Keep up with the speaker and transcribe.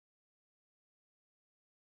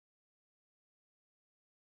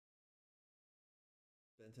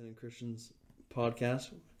Benton and Christian's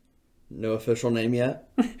podcast. No official name yet.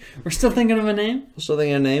 We're still thinking of a name? We're still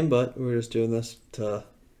thinking of a name, but we're just doing this to,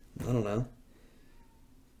 I don't know,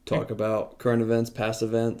 talk about current events, past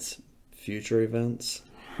events, future events.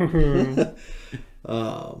 But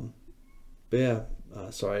yeah,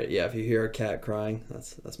 sorry. Yeah, if you hear a cat crying,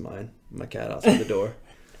 that's mine. My cat outside the door.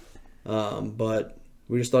 But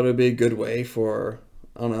we just thought it would be a good way for,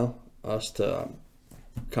 I don't know, us to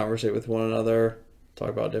conversate with one another, talk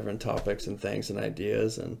about different topics and things and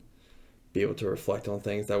ideas, and be able to reflect on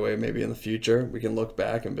things. That way, maybe in the future, we can look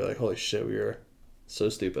back and be like, holy shit, we were so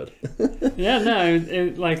stupid. Yeah, no,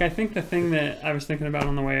 I think the thing that I was thinking about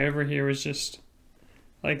on the way over here was just,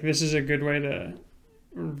 like, this is a good way to,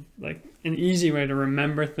 like, an easy way to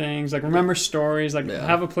remember things, like, remember stories, like,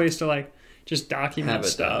 have a place to, like, just document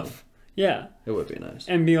stuff. Down. Yeah. It would be nice.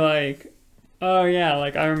 And be like, oh, yeah,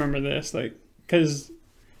 like, I remember this, like, because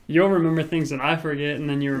you'll remember things that I forget, and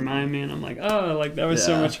then you remind me, and I'm like, oh, like, that was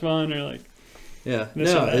so much fun, or, like,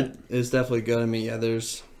 it's definitely good. I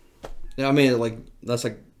mean, like, that's,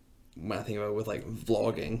 like, when I think about with, like,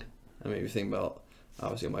 vlogging. I mean, if you think about,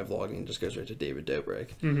 obviously, my vlogging just goes right to David Dobrik.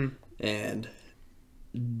 Mm-hmm. And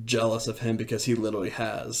jealous of him because he literally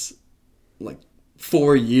has, like,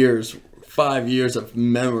 5 years of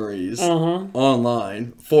memories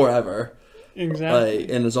online forever. Exactly. Like,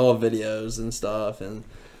 and it's all videos and stuff. And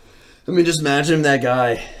I mean, just imagine that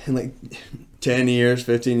guy in like 10 years,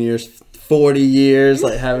 15 years, 40 years,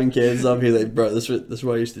 like having kids up here. Like, bro, this is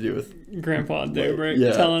what I used to do with Grandpa Dobrik.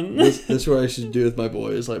 Yeah, telling this is what I used to do with my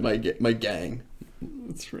boys, like my gang.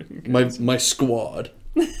 That's freaking crazy. My squad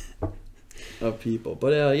of people.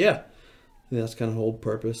 But yeah, I think that's kind of the whole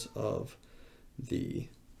purpose of the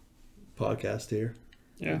podcast here.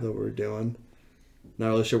 Yeah, that we're doing. Not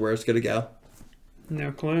really sure where it's gonna go.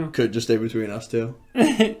 No clue. Could just stay between us two.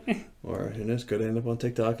 Or who knows? Could end up on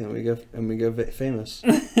TikTok and we go famous.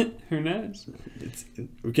 Who knows?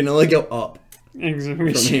 We can only go up.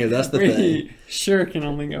 Exactly. From here, that's the thing. Sure can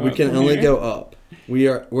only go up. We can only go up.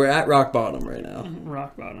 We're at rock bottom right now.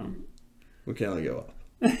 Rock bottom. We can only go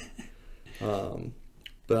up.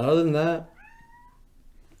 But other than that,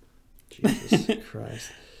 Jesus Christ.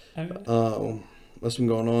 What's been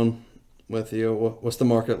going on with you? What's the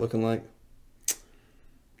market looking like?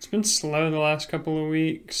 It's been slow the last couple of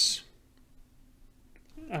weeks.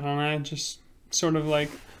 I don't know, just sort of like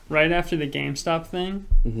right after the GameStop thing.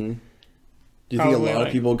 Mm-hmm. Do you think a lot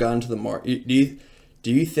of people got into the market?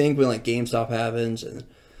 Do you think when like GameStop happens and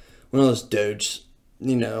one of those Doge,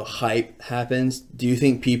 hype happens, do you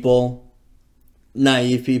think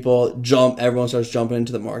naive people everyone starts jumping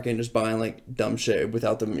into the market and just buying like dumb shit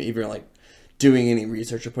without them even like doing any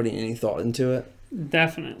research or putting any thought into it?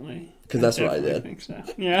 Definitely. Because that's what I did. I think so.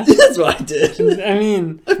 Yeah. That's what I did. I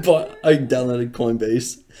mean, I downloaded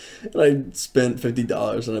Coinbase and I spent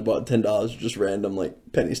 $50 and I bought $10 of just random like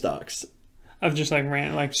penny stocks. Of just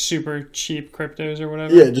like super cheap cryptos or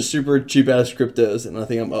whatever? Yeah, just super cheap ass cryptos, and I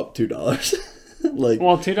think I'm up $2.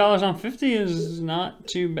 Well, $2 on 50 is not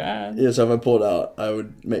too bad. Yeah, so if I pulled out, I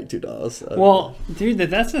would make $2. Well, dude,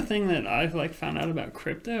 that's the thing that I've like found out about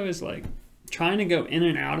crypto is like trying to go in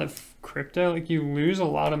and out of crypto, like you lose a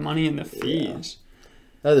lot of money in the fees.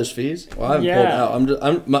 Oh, there's fees? Well, I haven't pulled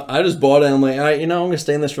out. I just bought it and I'm like, all right, I'm going to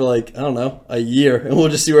stay in this for like, I don't know, a year. And we'll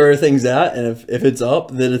just see where everything's at. And if it's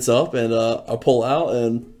up, then it's up. And I'll pull out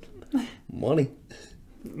and money.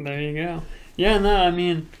 There you go. Yeah, no, I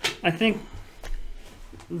mean, I think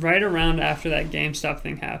right around after that GameStop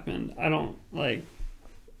thing happened, I don't, like,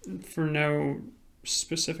 for no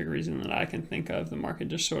specific reason that I can think of, the market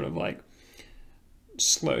just sort of like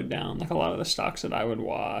slowed down, like a lot of the stocks that I would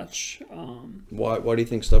watch. Why do you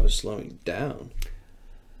think stuff is slowing down?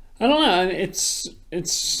 I don't know.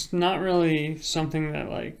 It's not really something that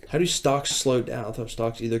like. How do stocks slow down? I thought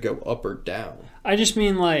stocks either go up or down. I just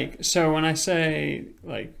mean like, so when I say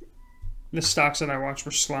like the stocks that I watch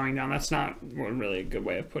were slowing down, that's not really a good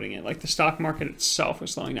way of putting it. Like the stock market itself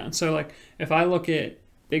was slowing down. So like if I look at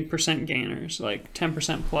big percent gainers, like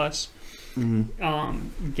 10% plus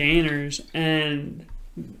gainers, and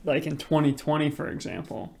like in 2020, for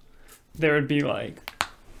example, there would be like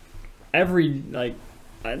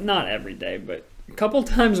not every day, but a couple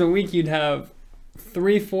times a week you'd have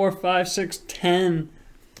 3, 4, 5, 6, 10,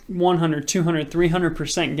 100, 200,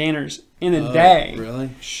 300% gainers in a day.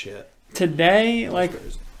 Really? Shit. Today, like,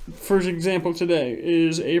 for example, today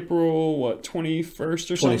is April,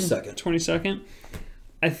 21st or something? 22nd.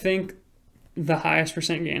 I think the highest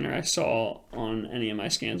percent gainer I saw on any of my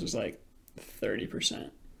scans was like 30%,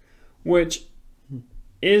 which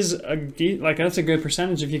is that's a good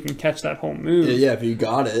percentage if you can catch that whole move. Yeah, if you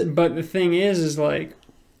got it. But the thing is like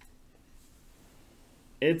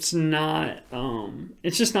it's not.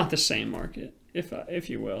 It's just not the same market, if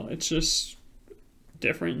you will. It's just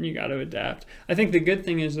different, and you got to adapt. I think the good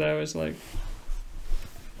thing is though is like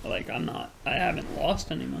I haven't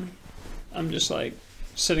lost any money. I'm just like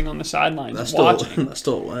sitting on the sidelines watching. That's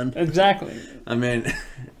still a win. Exactly. I mean,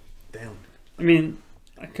 damn. I mean,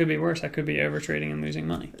 it could be worse. I could be over trading and losing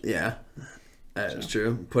money. Yeah, that's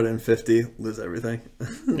true. Put in 50, lose everything.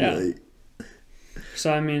 Yeah. Like,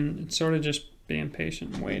 so I mean, it's sort of just being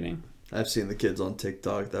patient and waiting. I've seen the kids on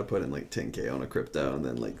TikTok that put in like 10K on a crypto, and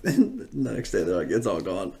then like the next day they're like, it's all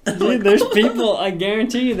gone. Dude, there's people, I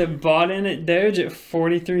guarantee you, that bought in at Doge at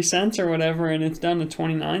 43 cents or whatever, and it's down to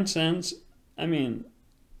 29 cents. I mean,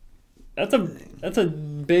 that's a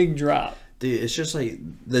big drop. Dude, it's just like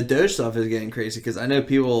the Doge stuff is getting crazy because I know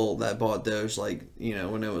people that bought Doge like, you know,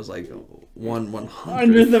 when it was like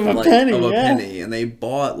 1/100th of a like, penny, of a yeah. penny, and they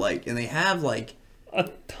bought like, and they have like A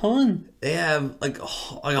ton. they have like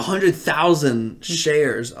 100,000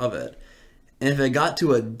 shares of it, and if it got to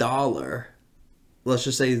 $1, let's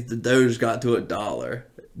just say the Doge got to $1,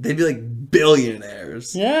 they'd be like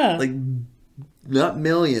billionaires. Yeah. Like not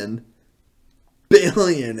million.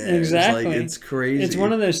 Billionaires. Exactly. Like, it's crazy. It's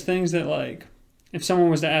one of those things that, like, if someone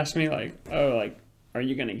was to ask me, like, oh, like, are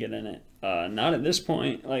you going to get in it? Not at this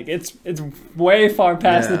point. Like, it's way far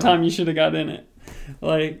past the time you should have got in it.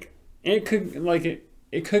 Like, it could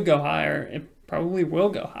go higher. It probably will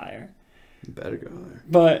go higher. You better go higher.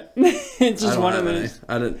 But it's just one of those.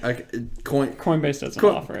 Coinbase doesn't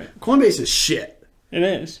offer it. Coinbase is shit. It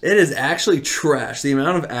is. It is actually trash. The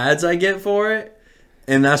amount of ads I get for it,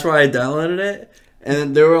 and that's why I downloaded it.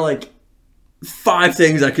 And there were like 5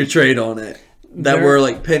 things I could trade on it that were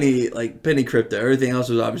like penny crypto. Everything else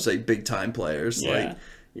was obviously like big time players. Yeah. Like,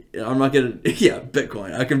 I'm not gonna. Yeah,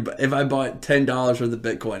 Bitcoin. I could if I bought $10 worth of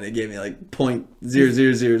Bitcoin, it gave me like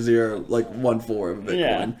 0.0000 like 14 of a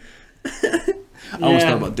Bitcoin. Yeah. I almost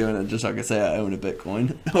thought about doing it just so I could say I own a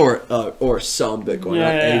Bitcoin or some Bitcoin,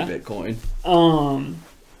 not a Bitcoin.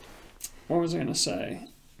 What was I gonna say?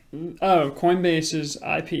 Oh, Coinbase's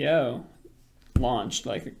IPO launched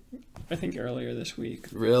like I think earlier this week.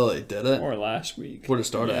 Really? Did it? Or last week. Where did it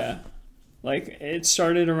start at? Yeah. Like it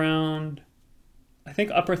started around I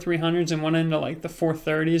think upper 300s and went into like the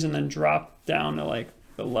 430s and then dropped down to like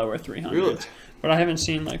the lower 300s. Really? But I haven't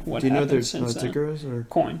seen like what happened since then. Do you know what their ticker is? Or?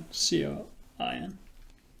 Coin. C-O-I-N.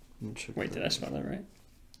 Wait, did I spell that right?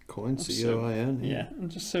 Coin. C-O-I-N? Yeah, I'm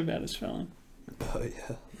just so bad at spelling. Oh,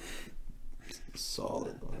 yeah.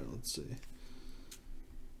 Solid. All right, let's see.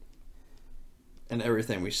 And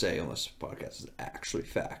everything we say on this podcast is actually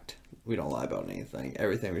fact. We don't lie about anything.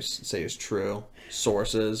 Everything we say is true.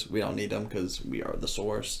 Sources, we don't need them because we are the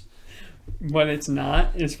source. What it's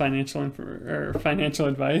not is financial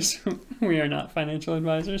advice. We are not financial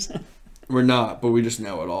advisors. We're not, but we just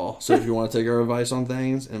know it all. So if you want to take our advice on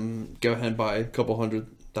things and go ahead and buy a couple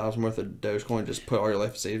 $100,000 worth of Dogecoin, just put all your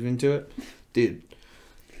life savings into it, dude.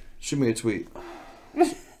 Shoot me a tweet.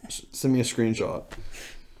 Send me a screenshot.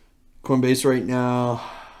 Coinbase right now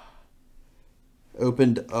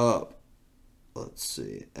opened up, let's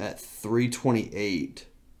see, at 328.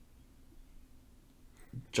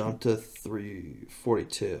 Jumped to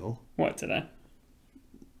 342. What, today?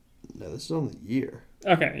 No, this is on the year.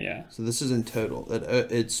 Okay, yeah. So this is in total.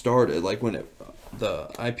 It started, like when the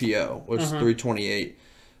IPO was 328.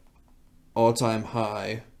 All-time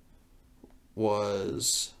high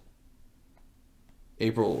was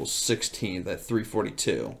April 16th at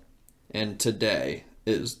 342. And today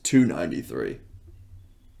is 293.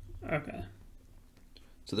 Okay.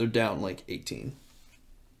 So they're down like 18.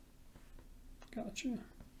 Gotcha. I'm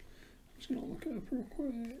just going to look it up real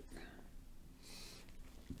quick.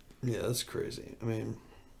 Yeah, that's crazy. I mean...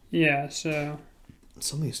 Yeah, so...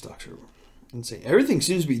 Some of these stocks are insane. Everything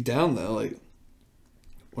seems to be down, though. Like,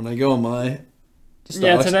 when I go on my stocks...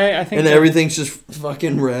 Yeah, today, I think... And everything's just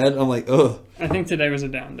fucking red. I'm like, ugh. I think today was a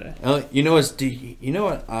down day. You know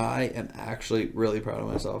what? I am actually really proud of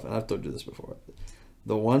myself, and I've told you this before.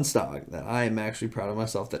 The one stock that I am actually proud of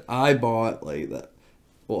myself that I bought, like, that...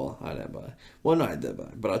 Well, I didn't buy. Well, no, I did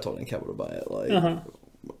buy. But I told Capital to buy it. Like,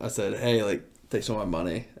 I said, hey, like, take some of my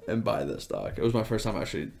money and buy this stock. It was my first time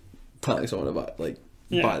actually telling someone to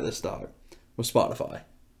buy this stock. Was Spotify.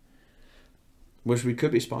 Which we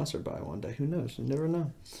could be sponsored by one day. Who knows? You never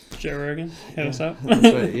know. Joe Rogan, hit us up.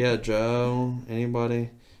 That's right. Yeah, Joe,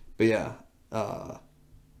 anybody. But yeah,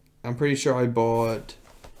 I'm pretty sure I bought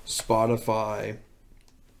Spotify.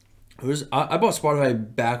 I bought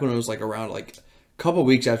Spotify back when it was like around like a couple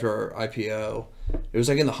weeks after our IPO. It was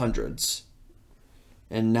like in the hundreds.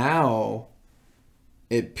 And now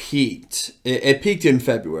it peaked. It peaked in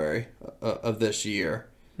February of this year.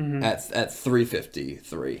 at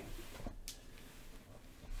 353,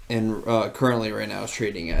 and currently right now it's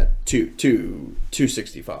trading at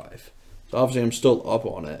 265. So obviously I'm still up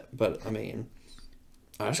on it, but I mean,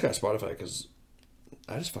 I just got Spotify because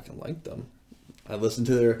I just fucking like them. I listen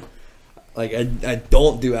to their, like, I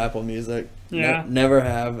don't do Apple Music. Yeah. Never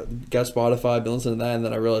have. Got Spotify, been listening to that, and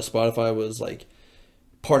then I realized Spotify was, like,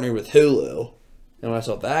 partnered with Hulu. And when I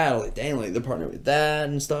saw that, I was like, dang, like, they're partnered with that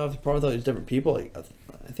and stuff. They're partnered with all these different people. Like,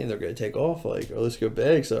 I think they're going to take off, like, or at least go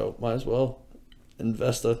big, so might as well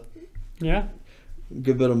invest a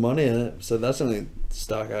good bit of money in it. So that's the only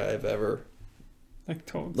stock I've ever, like,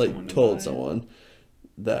 told someone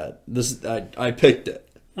that this, I picked it.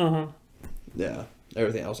 Uh-huh. Yeah.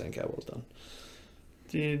 Everything else in Capital's done.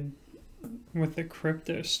 Dude, with the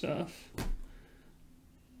crypto stuff,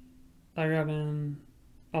 I got in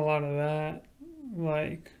a lot of that,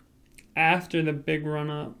 like, after the big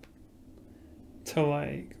run-up to,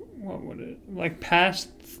 like, what would it, like, past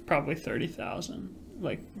probably 30,000,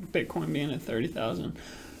 like, Bitcoin being at 30,000.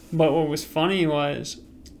 But what was funny was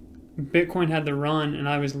Bitcoin had the run, and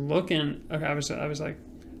I was looking, okay, I was like,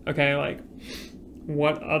 okay, like,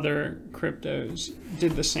 what other cryptos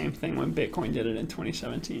did the same thing when Bitcoin did it in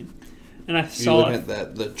 2017? And I saw you looking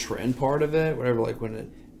at the trend part of it, whatever, like when it.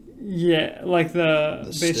 Yeah, like the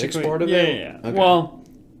basically sticks part of yeah, it. Yeah. Okay. Well,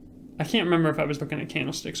 I can't remember if I was looking at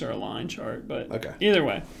candlesticks or a line chart, but okay. Either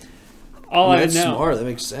way, all I know. That's smart. That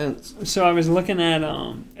makes sense. So I was looking at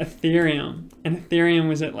Ethereum, and Ethereum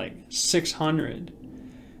was at like 600,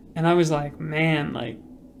 and I was like, man, like.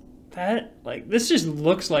 That, like, this just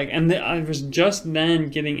looks like, and I was just then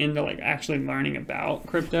getting into, like, actually learning about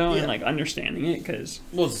crypto and, like, understanding it, because...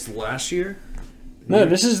 Was this last year? No,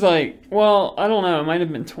 this is, like, well, I don't know, it might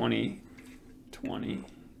have been 2020.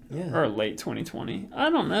 Yeah. Or late 2020. I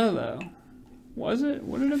don't know, though. Was it?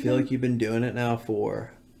 What did it I feel like you've been doing it now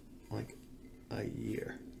for, like, a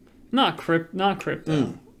year. Not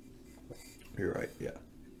crypto. You're right, yeah.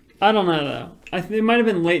 I don't know, though. It might have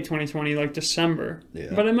been late 2020, like December.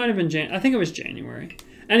 Yeah. But it might have been I think it was January.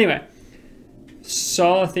 Anyway,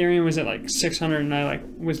 saw Ethereum was at like 600, and I like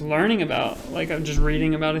was learning about, like, I'm just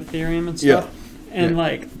reading about Ethereum and stuff. Yeah. And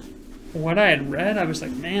like what I had read, I was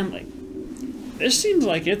like, man, like this seems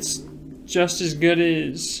like it's just as good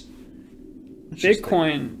as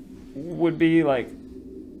Bitcoin would be, like,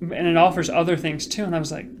 and it offers other things too. And I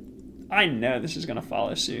was like, I know this is gonna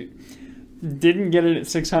follow suit. Didn't get it at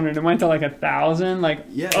 600. It went to like 1,000, like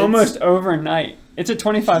almost overnight. It's at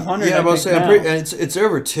 2,500. Yeah, I was saying it's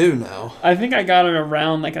over 2 now. I think I got it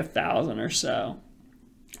around like 1,000 or so,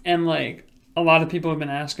 and like a lot of people have been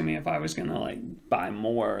asking me if I was gonna like buy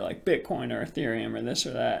more like Bitcoin or Ethereum or this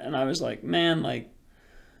or that, and I was like, man, like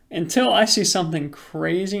until I see something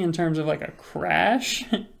crazy in terms of like a crash,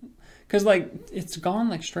 because like it's gone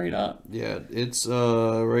like straight up. Yeah, it's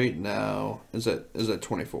right now is at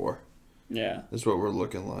 24. Yeah, that's what we're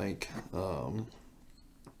looking like. But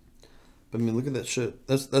I mean, look at that shit.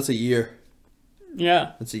 That's a year.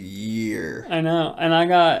 Yeah, that's a year. I know, and I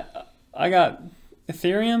got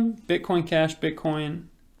Ethereum, Bitcoin Cash, Bitcoin,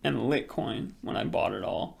 and Litecoin when I bought it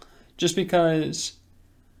all, just because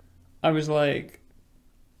I was like,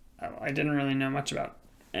 I didn't really know much about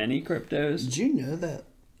any cryptos. Did you know that?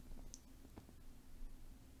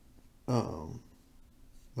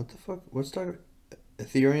 What the fuck? What's talking?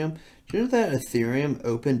 Ethereum. Do you know that Ethereum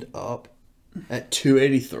opened up at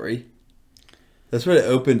 283? That's what it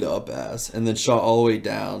opened up as, and then shot all the way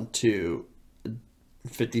down to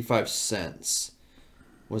 55 cents.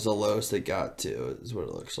 Was the lowest it got to. Is what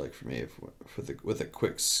it looks like for me with a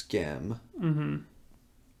quick skim. Mm-hmm.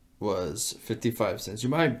 Was 55 cents. You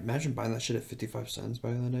might imagine buying that shit at 55 cents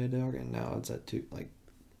back in the day, dog, and now it's at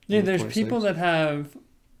Yeah, there's 26. People that have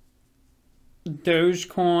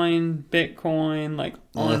Dogecoin, Bitcoin, like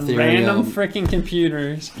on Ethereum. Random freaking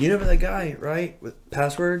computers. You know that guy, right? With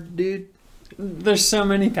password dude? There's so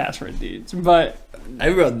many password dudes, but I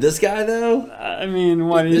remember this guy though. I mean,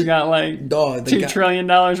 what, he's got like $2 trillion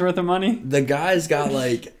worth of money? The guy's got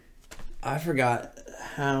like, I forgot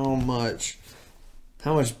how much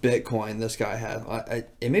Bitcoin this guy had.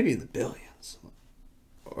 It may be in the billions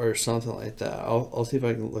or something like that. I'll see if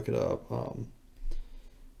I can look it up.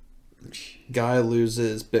 Guy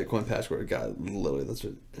loses Bitcoin password. Guy literally, that's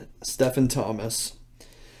what Stephen Thomas.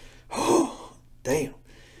 Oh, damn.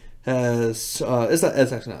 Has it's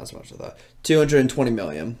actually not as much as that. $220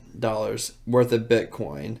 million worth of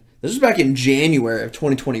Bitcoin. This was back in January of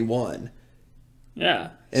 2021.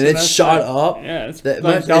 Yeah. And it's shot up. Yeah, it's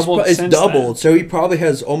doubled. It's doubled. So he probably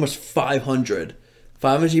has almost 500. He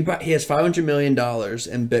has $500 million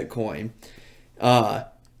in Bitcoin.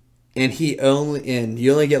 and you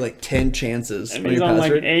only get like 10 chances. And he's on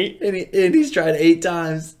like 8? And he's tried 8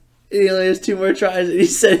 times. And he only has 2 more tries, and he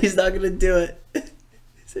said he's not going to do it. He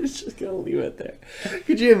said he's just going to leave it there.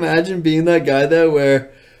 Could you imagine being that guy, though,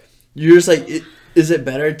 where you're just like, is it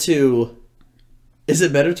better to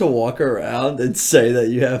walk around and say that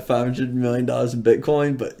you have $500 million in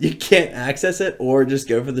Bitcoin, but you can't access it, or just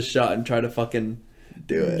go for the shot and try to fucking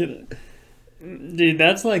do it? Dude,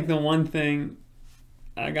 that's like the one thing.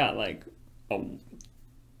 I got like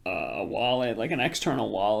a wallet, like an external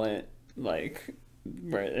wallet, like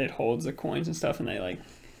where it holds the coins and stuff, and they like,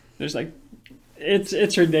 there's like,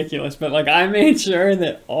 it's ridiculous, but like I made sure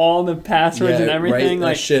that all the passwords and everything,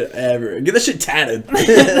 like that shit ever. Get that shit tatted.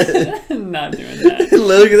 Not doing that.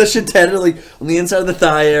 Literally get that shit tatted like on the inside of the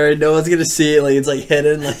thigh area. No one's gonna see it. Like it's like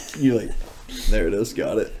hidden. Like you like, there it is.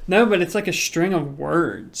 Got it. No, but it's like a string of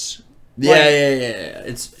words. Yeah, like, yeah.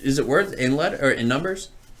 Is it words in letter or in numbers,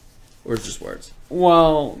 or it's just words?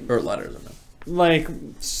 Well, or letters. I don't know. Like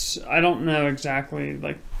I don't know exactly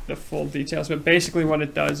like the full details, but basically what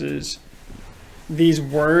it does is these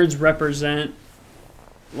words represent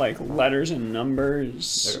like letters and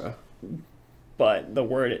numbers, okay. But the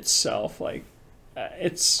word itself, like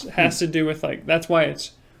has to do with like, that's why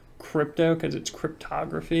it's crypto, because it's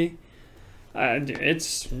cryptography.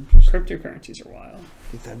 It's cryptocurrencies are wild.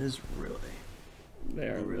 That is really, they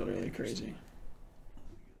are really crazy.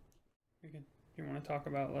 You want to talk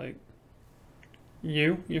about like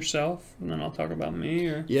yourself, and then I'll talk about me,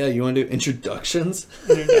 or yeah, you want to do introductions?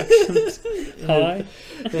 Hi.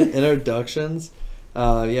 Introductions.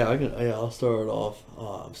 I'll start it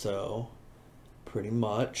off. So pretty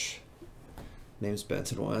much, name's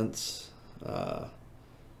Benton Wentz. Born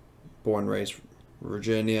and raised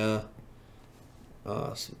Virginia.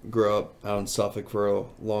 Grew up out in Suffolk for a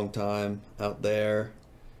long time out there.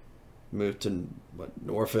 Moved to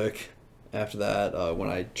Norfolk. After that, when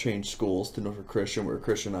I changed schools to Norfolk Christian, where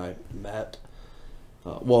Christian and I met.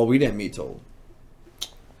 We didn't meet till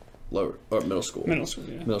middle school.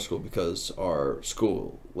 Middle school, because our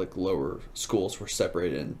school, like lower schools, were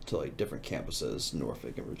separated into like different campuses,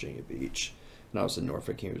 Norfolk and Virginia Beach. And I was in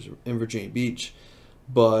Norfolk, he was in Virginia Beach.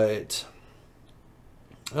 But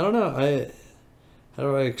I don't know. How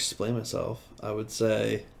do I explain myself? I would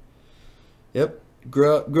say, yep,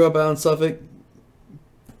 grew up out in Suffolk.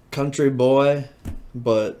 Country boy,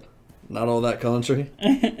 but not all that country.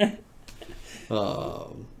 I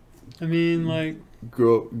mean, like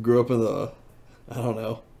grew up in the, I don't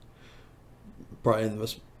know, probably in the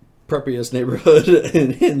most preppiest neighborhood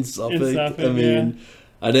in Suffolk. I mean, yeah.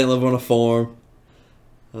 I didn't live on a farm,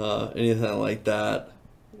 anything like that.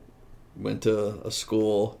 Went to a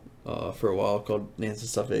school for a while called Nancy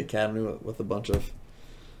Suffolk Academy with a bunch of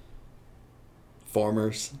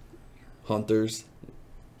farmers, hunters.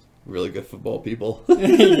 Really good football people.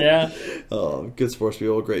 Yeah. Good sports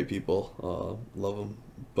people, great people. Love them.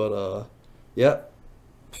 But, yeah,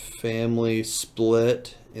 family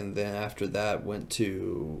split. And then after that, went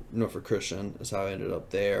to Norfolk Christian is how I ended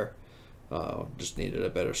up there. Just needed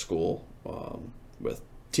a better school with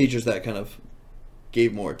teachers that kind of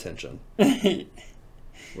gave more attention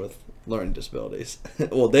with learning disabilities.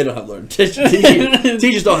 Well, they don't have learning disabilities.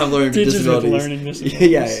 Teachers don't have learning disabilities. With learning disabilities.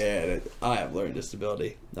 Yeah. I have learning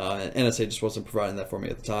disability. And NSA just wasn't providing that for me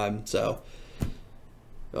at the time. So,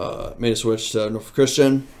 made a switch to Norfolk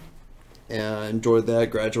Christian and enjoyed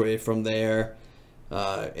that. Graduated from there.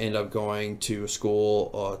 Ended up going to a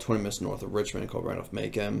school 20 minutes north of Richmond called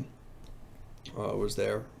Randolph-Macon. Was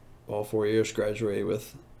there all 4 years. Graduated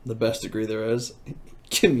with the best degree there is,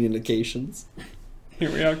 communications.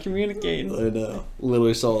 Here we are communicating. I know.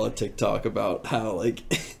 Literally saw a TikTok about how like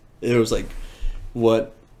it was like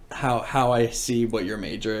how I see what your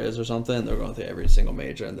major is or something. They're going through every single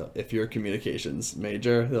major, and if you're a communications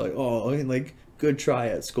major, they're like, oh, like good try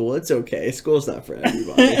at school. It's okay. School's not for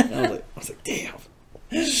everybody. I was like, damn,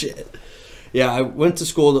 shit. Yeah, I went to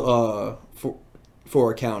school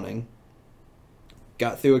for accounting.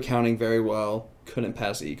 Got through accounting very well. Couldn't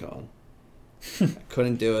pass econ.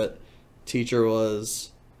 Couldn't do it. Teacher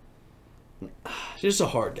was just a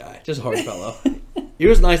hard guy, just a hard fellow. He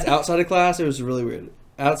was nice outside of class. It was really weird.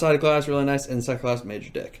 Outside of class, really nice. Inside class, major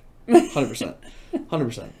dick. 100%.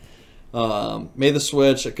 100%. Made the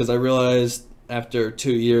switch because I realized after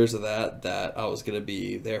 2 years of that I was going to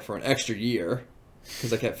be there for an extra year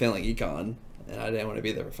because I kept failing econ, and I didn't want to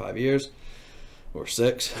be there for 5 years or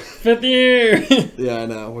 6. 5th year! Yeah, I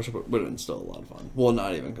know, which would have been still a lot of fun. Well,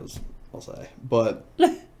 not even, because I'll say. But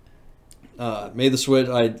made the switch.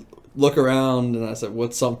 I look around and I said,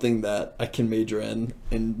 what's something that I can major in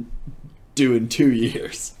and do in 2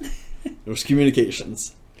 years? It was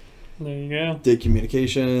communications. There you go. Did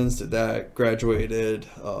communications, did that, graduated,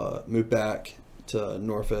 moved back to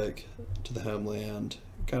Norfolk, to the homeland,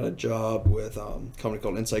 got a job with a company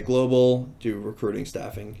called Insight Global, do recruiting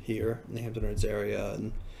staffing here in the Hampton Roads area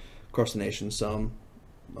and across the nation some.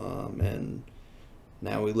 And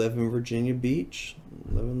now we live in Virginia Beach,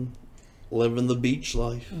 living the beach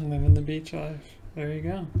life. Living the beach life. There you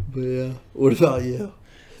go. But yeah, what about you?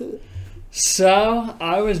 So,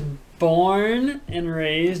 I was born and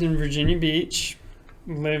raised in Virginia Beach.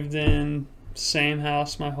 Lived in same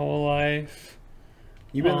house my whole life.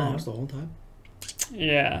 You been in the house the whole time?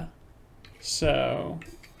 Yeah. So,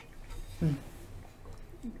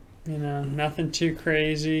 nothing too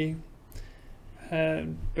crazy.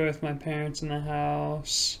 Had both my parents in the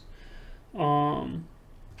house.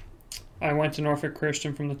 I went to Norfolk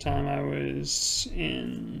Christian from the time I was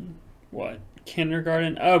in,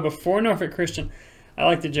 kindergarten? Oh, before Norfolk Christian, I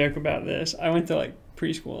like to joke about this. I went to,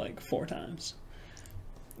 preschool, 4 times.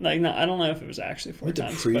 No, I don't know if it was actually 4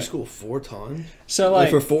 times. Went to preschool 4 times? So,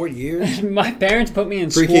 for 4 years? My parents put me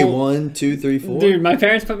in school. Pre-K 1, 2, 3, 4? Dude, my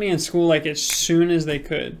parents put me in school, as soon as they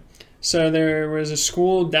could. So there was a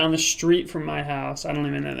school down the street from my house. I don't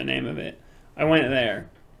even know the name of it. I went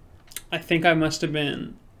there. I think I must have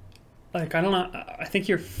been, I don't know. I think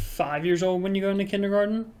you're 5 years old when you go into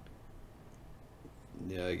kindergarten.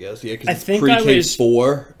 Yeah, I guess. Yeah, I because it's think pre-K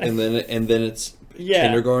 4, and then it's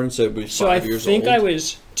kindergarten, so it'd be 5 years old. So I think I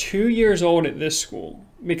was 2 years old at this school,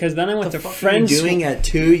 because then I went to friends' school. What are you doing at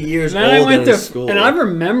 2 years old at school? And I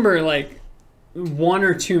remember, 1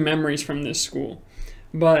 or 2 memories from this school.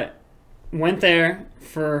 But went there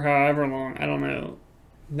for however long, I don't know.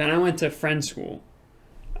 Then I went to friends' school.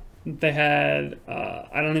 They had,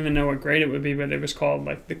 I don't even know what grade it would be, but it was called,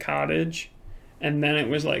 the Cottage. And then it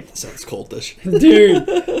was That sounds cultish.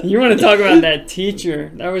 Dude, you want to talk about that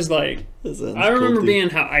teacher? That was I remember culty.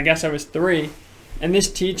 being, I guess I was 3. And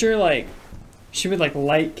this teacher, she would,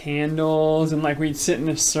 light candles, and, we'd sit in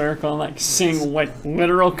a circle and, sing,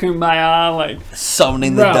 literal Kumbaya,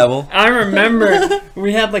 summoning the devil. I remember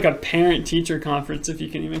we had, a parent-teacher conference, if you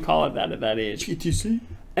can even call it that at that age. PTC?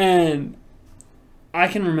 And I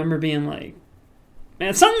can remember being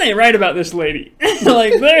man, something ain't right about this lady.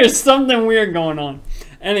 There's something weird going on.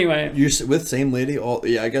 Anyway. You're with the same lady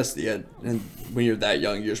I guess, and when you're that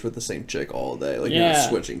young, you're just with the same chick all day. You're not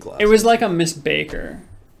switching classes. It was a Miss Baker.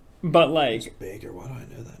 But Miss Baker, why do I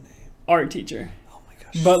know that name? Art teacher. Oh my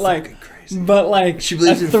gosh, but crazy. But she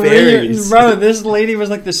believes in fairies. Bro, this lady was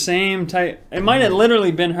the same type. It might have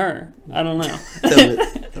literally been her. I don't know.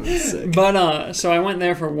 that was sick. But so I went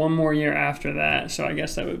there for 1 more year after that. So I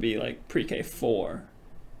guess that would be pre-K 4.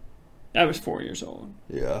 I was 4 years old.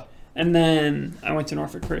 Yeah. And then I went to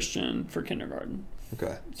Norfolk Christian for kindergarten.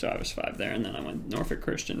 Okay. So I was 5 there, and then I went Norfolk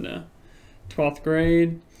Christian to 12th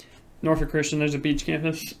grade. Norfolk Christian, there's a beach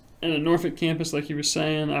campus and a Norfolk campus, like you were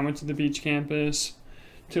saying. I went to the beach campus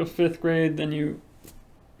till 5th grade. Then you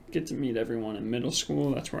get to meet everyone in middle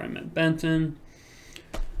school. That's where I met Benton.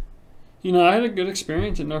 I had a good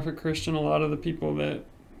experience at Norfolk Christian. A lot of the people that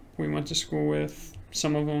we went to school with,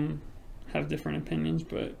 some of them have different opinions,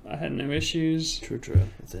 but I had no issues. True.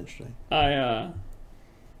 That's interesting. I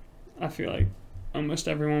feel like almost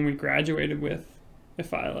everyone we graduated with,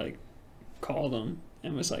 if I called them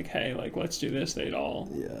and was hey, let's do this, they'd all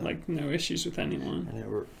no issues with anyone.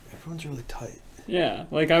 And everyone's really tight. Yeah,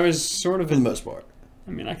 I was sort of for the most part.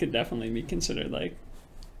 I mean, I could definitely be considered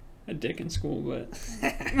a dick in school, but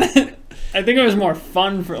I think it was more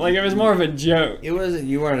fun for it was more of a joke. It wasn't,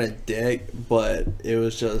 you weren't a dick, but it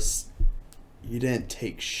was just, you didn't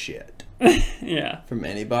take shit yeah, from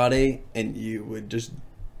anybody, and you would just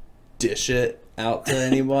dish it out to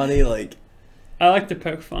anybody. I like to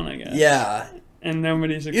poke fun, I guess. Yeah. And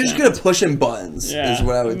nobody's You're just good at pushing buttons, is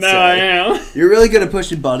what I would say. No, I am. You're really good at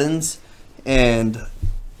pushing buttons, and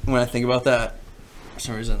when I think about that, for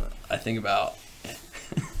some reason, I think about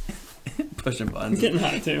pushing buttons. I'm getting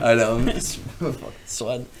hot, too. I know. I'm fucking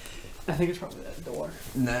sweating. I think it's probably that door.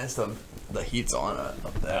 Nah, it's the heat's on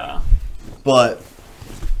up there. Yeah. But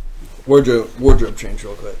wardrobe change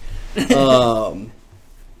real quick. I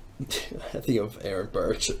think of Aaron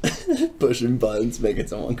Birch pushing buttons, making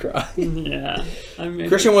someone cry. Yeah.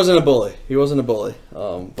 Christian wasn't a bully. He wasn't a bully.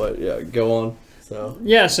 But yeah, go on. So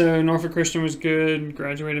Norfolk Christian was good.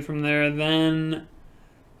 Graduated from there. Then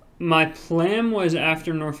my plan was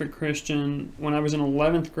after Norfolk Christian, when I was in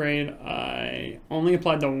 11th grade, I only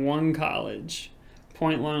applied to one college,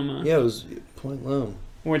 Point Loma. Yeah, it was Point Loma.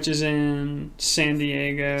 Which is in San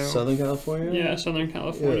Diego. Southern California? Yeah, Southern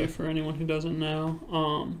California, for anyone who doesn't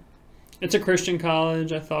know. It's a Christian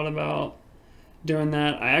college. I thought about doing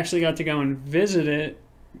that. I actually got to go and visit it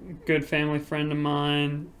good family friend of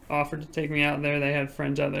mine offered to take me out there. They had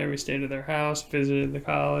friends out there. We stayed at their house, visited the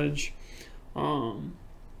college.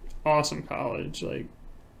 Awesome college, like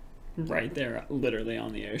right there, literally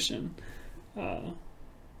on the ocean.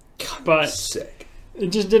 But sick. It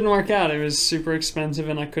just didn't work out. It was super expensive,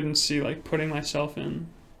 and I couldn't see like putting myself in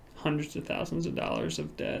hundreds of thousands of dollars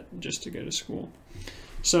of debt just to go to school.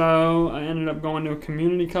 So I ended up going to a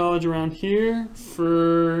community college around here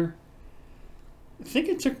for, I think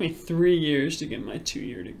it took me 3 years to get my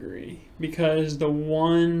 2-year degree, because the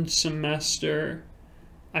one semester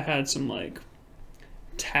I had some like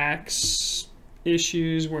tax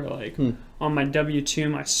issues where like on my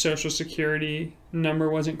W-2 my social security number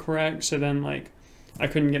wasn't correct, so then like I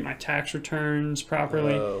couldn't get my tax returns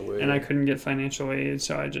properly, and I couldn't get financial aid,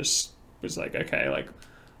 so I just was like, okay, like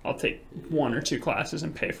I'll take 1 or 2 classes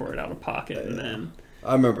and pay for it out of pocket, and then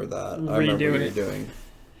I remember that. I remember what you were it. doing.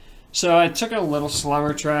 So I took a little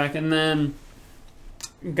slower track, and then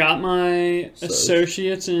got my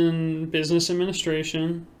associates in business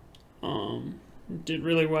administration. Did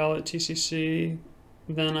really well at TCC.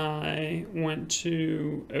 Then I went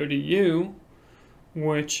to ODU,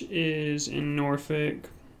 which is in Norfolk.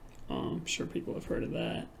 I'm sure people have heard of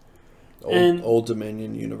that. Old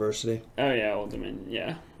Dominion University. Oh yeah, Old Dominion.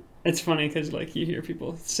 Yeah, it's funny because like you hear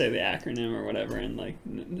people say the acronym or whatever, and like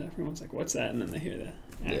everyone's like, "What's that?" And then they hear the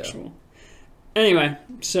actual. Yeah. Anyway,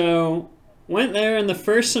 so went there, and the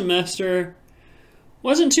first semester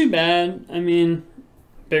wasn't too bad. I mean,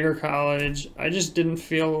 bigger college. I just didn't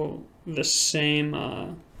feel the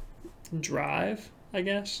same drive, I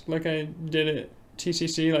guess, like I did at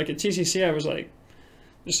TCC. Like at TCC, I was like,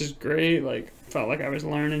 this is great. Like, felt like I was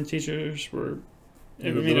learning. Teachers were,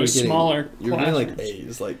 it was smaller. You were getting like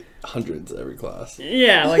A's, like hundreds every class.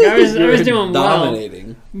 Yeah, like I was doing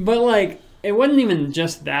dominating. Well. But like, it wasn't even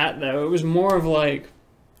just that though. It was more of like,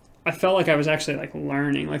 I felt like I was actually like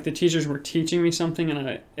learning. Like the teachers were teaching me something,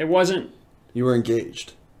 and it wasn't. You were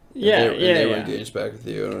engaged. They were engaged back with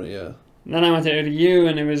you. Yeah. Then I went to ODU,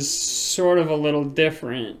 and it was sort of a little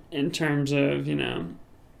different in terms of,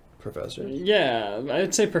 professors. Yeah,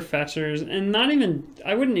 I'd say professors, and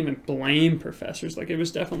I wouldn't even blame professors. Like, it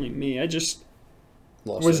was definitely me. I just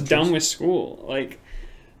was done with school. Like,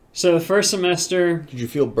 so the first semester. Did you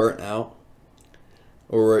feel burnt out?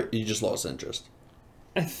 Or you just lost interest?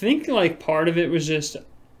 I think, like, part of it was just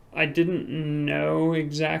I didn't know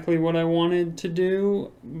exactly what I wanted to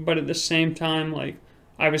do, but at the same time, like,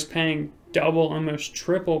 I was paying double, almost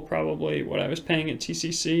triple probably what I was paying at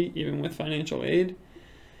TCC, even with financial aid.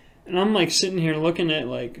 And I'm like sitting here looking at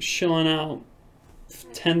like shilling out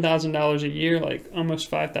 $10,000 a year, like almost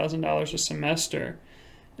 $5,000 a semester.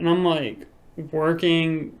 And I'm like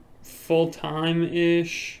working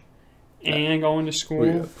full-time-ish and going to school. Were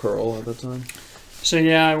you at Pearl at the time? So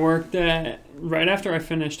yeah, I worked right after I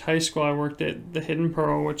finished high school, I worked at the Hidden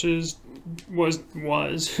Pearl, which was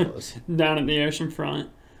down at the ocean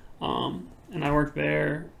front. And I worked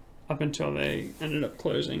there up until they ended up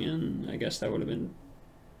closing in, I guess that would have been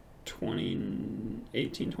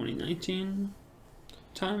 2018, 2019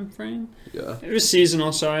 time frame. Yeah. It was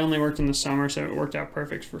seasonal, so I only worked in the summer, so it worked out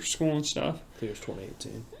perfect for school and stuff. I think it was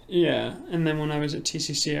 2018. Yeah, and then when I was at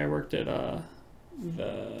TCC, I worked at the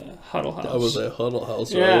Huddle House. That was a Huddle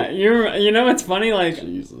House, Yeah, right? you know what's funny? Like,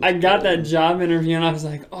 Jesus I got that job interview, and I was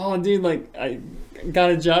like, oh, dude, like, I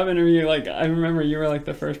got a job interview. Like, I remember you were, like,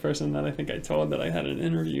 the first person that I think I told that I had an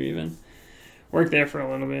interview even. Worked there for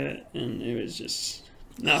a little bit, and it was just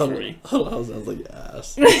not for me. Huddle House sounds like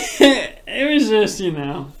ass. It was just,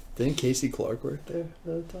 Didn't Casey Clark work there at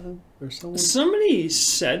the time? Or someone? Somebody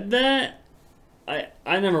said that.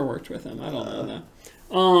 I never worked with him. I don't know that.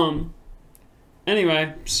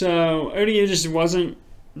 Anyway, so ODU just wasn't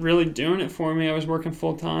really doing it for me. I was working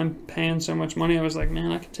full-time, paying so much money. I was like,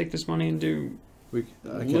 man, I could take this money and do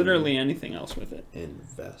literally anything else with it.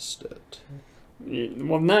 Invest it.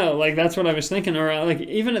 Well, no, like, that's what I was thinking. Or, like,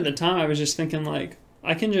 even at the time, I was just thinking, like,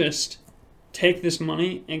 I can just take this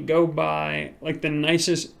money and go buy, like, the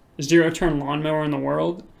nicest zero-turn lawnmower in the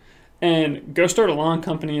world and go start a lawn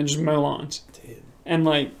company and just mow lawns. Dude. And,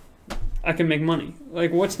 like, I can make money.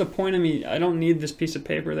 Like, what's the point of me? I don't need this piece of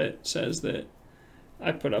paper that says that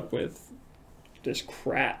I put up with this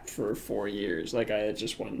crap for 4 years. Like, it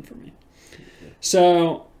just wasn't for me.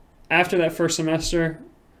 So, after that first semester,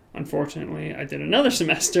 unfortunately, I did another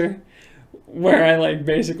semester where I, like,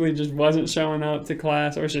 basically just wasn't showing up to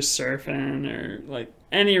class. I was just surfing or, like,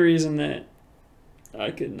 any reason that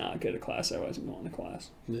I could not get a class. I wasn't going to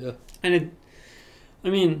class. Yeah. And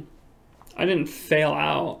I didn't fail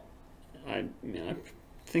out. I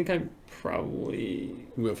think I probably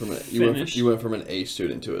You went from finished. you went from an A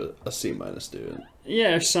student to a C minus student.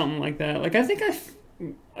 Yeah, or something like that. Like I think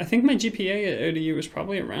my GPA at ODU was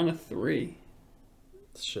probably around a 3.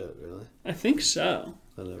 Shit, really? I think so.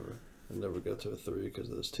 I never got to a 3 because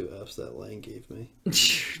of those 2 Fs that Lane gave me.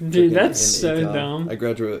 Dude, that's so econ. dumb. I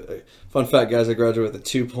graduated. Fun fact, guys, I graduated with a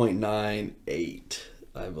 2.98,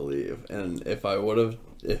 I believe. And if I would have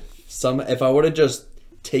just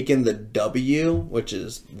taken the W, which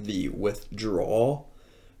is the withdrawal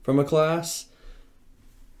from a class,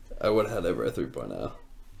 I would have had over a 3.0.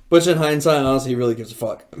 Which in hindsight, honestly, really gives a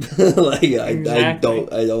fuck. Like I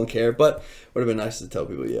don't care. But would have been nice to tell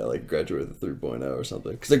people, yeah, like graduate with a 3.0 or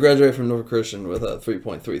something. Because I graduated from Norfolk Christian with a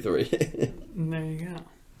 3.33. There you go.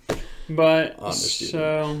 But Honest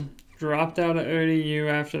so dropped out of ODU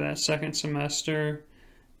after that second semester,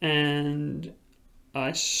 and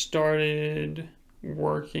I started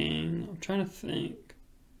working. I'm trying to think.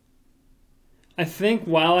 I think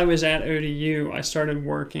while I was at ODU, I started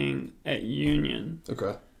working at Union.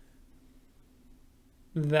 Okay.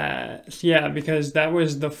 Because that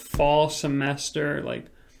was the fall semester, like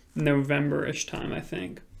November-ish time, I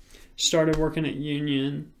think. Started working at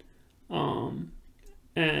Union,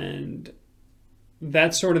 and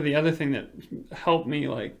that's sort of the other thing that helped me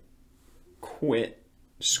like quit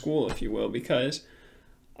school, if you will, because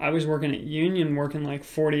I was working at Union, working like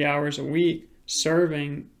 40 hours a week,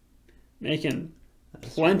 serving, making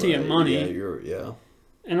plenty of money. Yeah.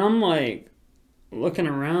 And I'm like looking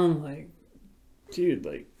around like, dude,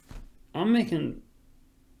 like I'm making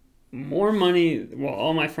more money while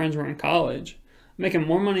all my friends were in college. I'm making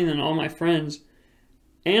more money than all my friends.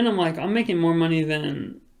 And I'm like, I'm making more money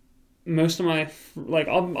than most of my, like,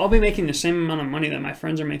 I'll be making the same amount of money that my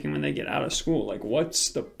friends are making when they get out of school. Like, what's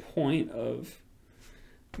the point of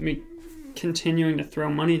me continuing to throw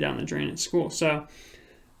money down the drain at school? So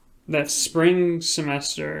that spring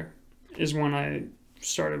semester is when I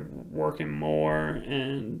started working more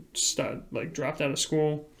and dropped out of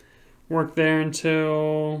school. Worked there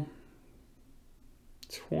until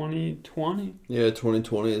 2020. Yeah,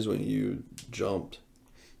 2020 is when you jumped.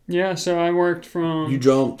 Yeah, so I worked from... You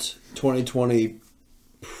jumped 2020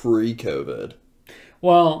 pre-COVID.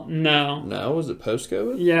 Well, no. No? Was it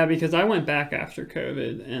post-COVID? Yeah, because I went back after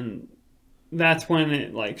COVID, and that's when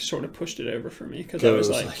it like sort of pushed it over for me, because I was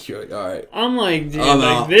like, you're like, all right. I'm like,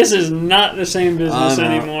 dude, this is not the same business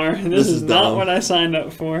anymore. This is not dumb. what I signed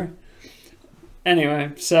up for.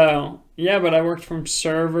 Anyway, so yeah, but I worked from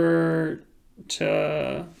server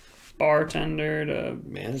to bartender to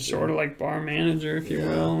Manager. sort of like bar manager, if you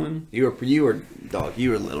will. And you were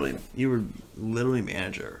literally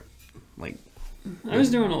manager. Like, I was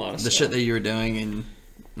doing a lot of the stuff. shit that you were doing, and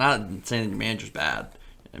not saying that your manager's bad.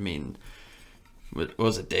 I mean, what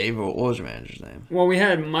was it, Dave? Or what was your manager's name? Well, we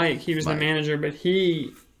had Mike. He was Mike. the manager, but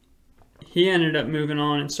he ended up moving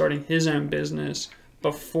on and starting his own business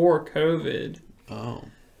before COVID. Oh.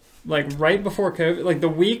 Like right before COVID, like the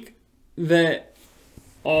week that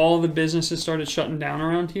all the businesses started shutting down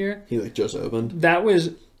around here. He like just opened. That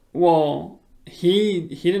was, well, he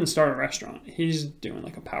didn't start a restaurant. He's doing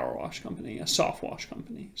like a power wash company, a soft wash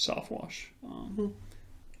company,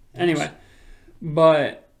 Anyway,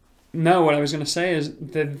 but no, what I was gonna say is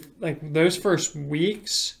that like those first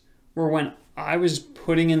weeks were when I was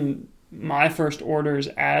putting in my first orders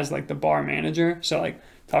as like the bar manager. So like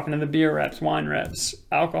talking to the beer reps, wine reps,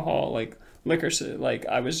 alcohol, like liquor. Like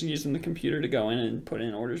I was using the computer to go in and put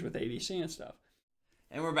in orders with ADC and stuff.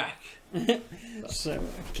 And we're back. So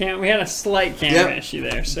we had a slight camera issue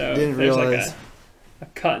there. So Didn't there's realize. like a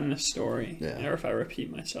cut in the story. Yeah. Or if I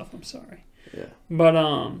repeat myself, I'm sorry. Yeah. But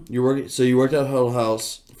You worked at Huddle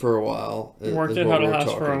House for a while. worked is at what we Huddle were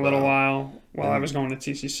House for a talking little about. while I was going to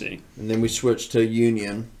TCC. And then we switched to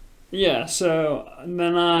Union. Yeah, so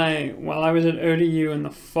then while I was at ODU in the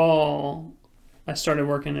fall, I started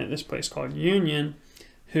working at this place called Union,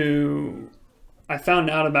 who I found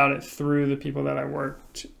out about it through the people that I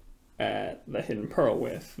worked at the Hidden Pearl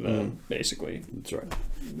with, basically That's right.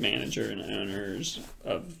 manager and owners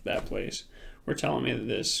of that place were telling me that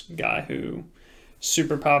this guy who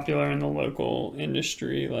super popular in the local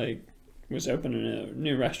industry, like, was opening a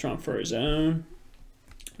new restaurant for his own.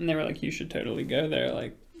 And they were like, you should totally go there.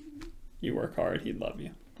 Like, you work hard, he'd love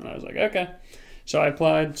you. And I was like, okay. So I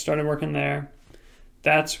applied, started working there.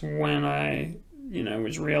 That's when I,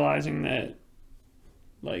 was realizing that,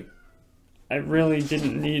 like, I really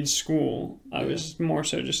didn't need school. I was more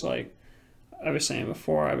so just like I was saying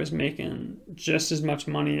before, I was making just as much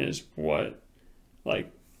money as what,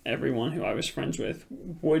 like, everyone who I was friends with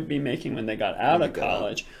would be making when they got out of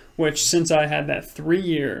college, which since I had that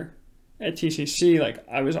 3-year at TCC, like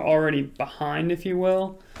I was already behind, if you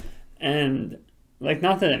will, and like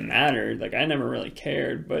not that it mattered, like I never really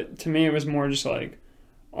cared, but to me it was more just like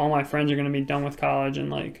all my friends are going to be done with college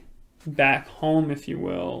and like back home, if you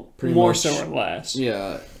will, Pretty more much, so or less.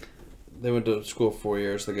 Yeah, they went to school 4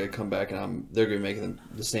 years. They're gonna come back, and they're gonna be making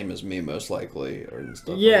the same as me, most likely, or and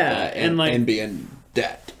stuff Yeah, like that, and be in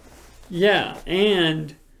debt. Yeah,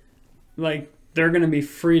 and like they're going to be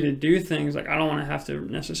free to do things. Like I don't want to have to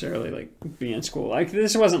necessarily like be in school. Like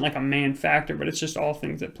this wasn't like a main factor, but it's just all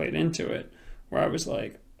things that played into it. Where I was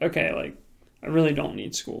like, okay, like I really don't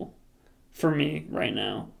need school for me right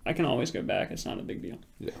now. I can always go back. It's not a big deal.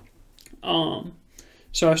 Yeah.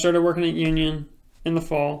 So I started working at Union in the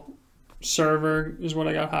fall. Server is what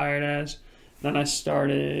I got hired as. Then I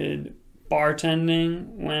started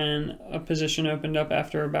bartending when a position opened up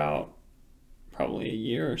after about probably a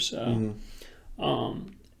year or so.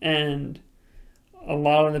 And a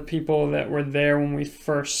lot of the people that were there when we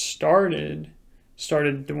first started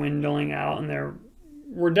dwindling out, and there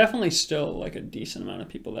were definitely still like a decent amount of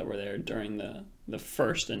people that were there during the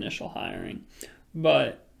first initial hiring,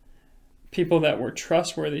 but people that were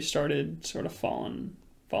trustworthy started sort of falling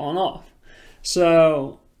off.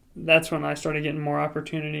 So that's when I started getting more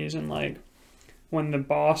opportunities, and like when the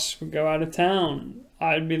boss would go out of town,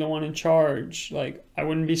 I'd be the one in charge. Like I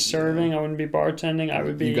wouldn't be serving, I wouldn't be bartending. I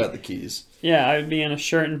would be. You got the keys. Yeah, I would be in a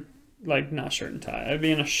shirt and like not shirt and tie. I'd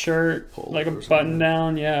be in a shirt, Polo like a button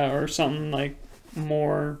down, yeah, or something like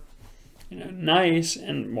more, nice,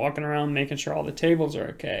 and walking around making sure all the tables are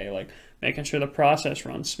okay, like making sure the process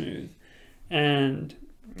runs smooth, and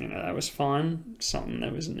that was fun, something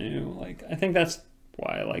that was new. Like I think that's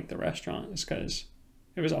why I like the restaurant, is because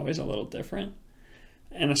it was always a little different.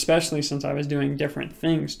 And especially since I was doing different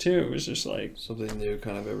things too, it was just like something new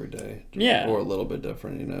kind of every day. Yeah. Or a little bit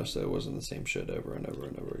different, so it wasn't the same shit over and over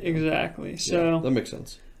and over again. Exactly. So yeah, that makes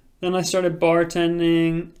sense. Then I started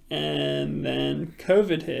bartending, and then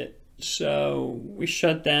COVID hit. So we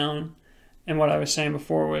shut down. And what I was saying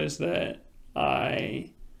before was that I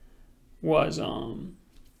was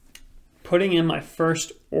putting in my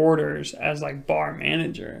first orders as like bar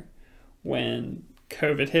manager when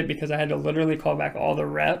COVID hit, because I had to literally call back all the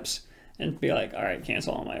reps and be like, all right,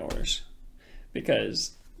 cancel all my orders,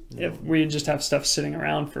 because if we just have stuff sitting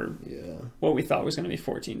around for what we thought was going to be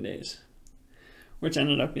 14 days, which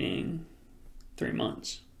ended up being 3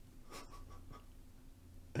 months,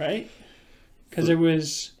 right? Because it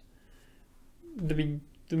was the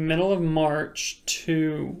middle of March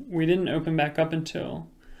we didn't open back up until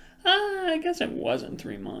I guess it wasn't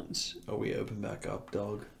 3 months. Oh, we opened back up,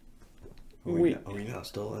 dog. Are we not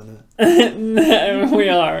still in it? We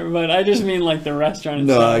are, but I just mean like the restaurant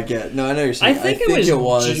itself. No, I know you're saying. I think it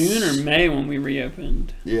was June or May when we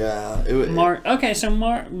reopened. Yeah, it was. Okay, so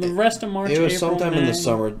the rest of March. It was April, sometime May. in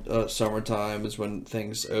the summertime is when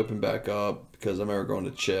things opened back up, because I remember going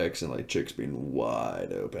to Chicks and like Chicks being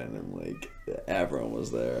wide open and like everyone was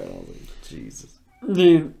there, and I was like, Jesus.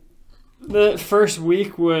 Dude, the first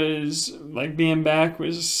week was like being back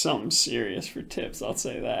was something serious for tips. I'll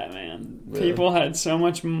say that, man. Really? People had so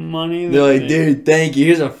much money. They're like, dude, thank you.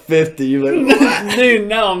 Here's a 50. You're like, what? Dude,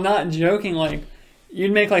 no, I'm not joking. Like,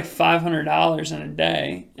 you'd make like $500 in a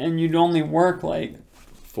day, and you'd only work like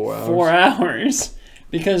 4 hours. 4 hours.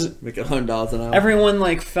 Because make $100 an hour. Everyone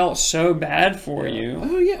like felt so bad for you.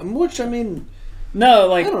 Oh yeah, which I mean. No,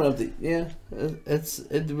 like I don't know if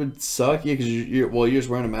it would suck, because you're just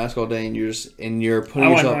wearing a mask all day, and you're putting. I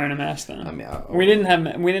yourself... wasn't wearing a mask then. I mean, we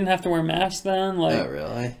didn't have to wear masks then. Like, oh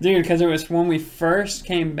really, dude? Because it was when we first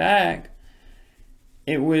came back.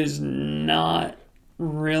 It was not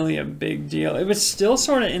really a big deal. It was still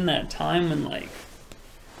sort of in that time when like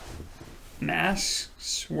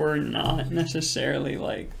masks were not necessarily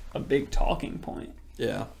like a big talking point.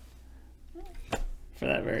 Yeah. For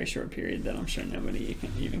that very short period that I'm sure nobody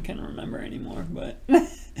even can remember anymore, but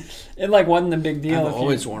it like wasn't a big deal. I've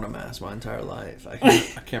always worn a mask my entire life. I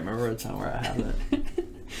can't remember a time where I haven't.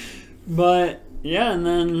 But yeah, and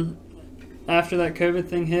then after that COVID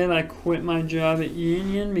thing hit, I quit my job at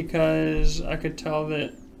Union because I could tell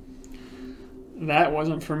that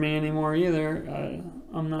wasn't for me anymore either.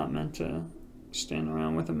 I'm not meant to stand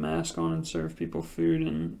around with a mask on and serve people food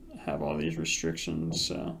and have all these restrictions.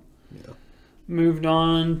 So. Yeah. Moved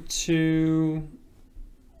on to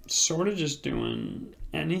sort of just doing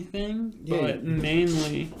anything, but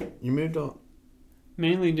mainly... You moved on?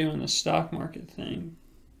 Mainly doing the stock market thing,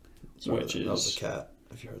 which is... That was a cat,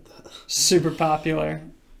 if you heard that. Super popular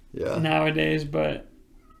nowadays, but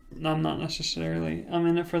I'm not necessarily... I'm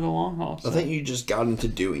in it for the long haul. So. I think you just got into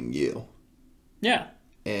doing you. Yeah.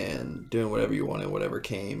 and doing whatever you wanted, whatever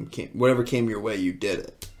came your way, you did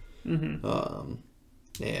it.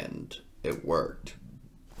 Mm-hmm. And it worked.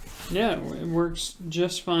 Yeah, it works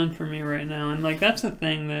just fine for me right now. And, like, that's the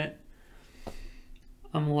thing that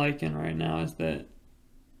I'm liking right now is that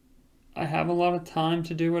I have a lot of time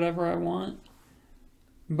to do whatever I want.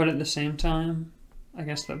 But at the same time, I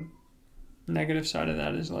guess the negative side of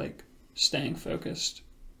that is, like, staying focused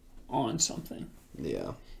on something.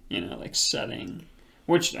 Yeah. You know, like setting,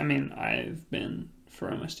 which, I mean, I've been for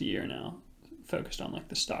almost a year now focused on, like,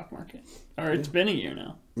 the stock market. Or it's been a year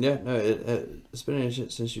now. Yeah, no, it's been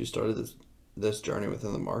since you started this journey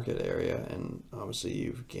within the market area, and obviously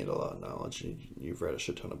you've gained a lot of knowledge. You've read a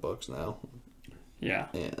shit ton of books now. Yeah.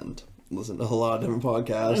 And listened to a lot of different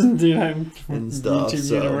podcasts. Dude, I'm and stuff. YouTube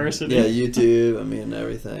so, University. Yeah, YouTube. I mean,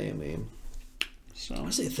 everything. I mean, so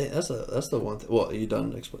that's the one thing. Well, you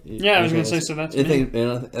done explain? Yeah, I was gonna say, so that's me.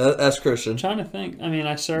 That's Christian. I'm trying to think. I mean,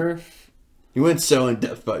 I surf. You went so in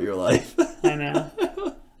depth about your life. I know.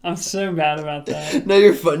 I'm so bad about that. No,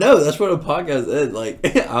 you're fun. No, that's what a podcast is. Like,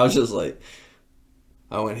 I was just like,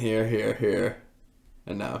 I went here,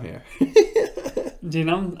 and now I'm here. Dude,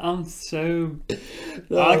 I'm so.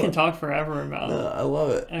 I can talk forever about I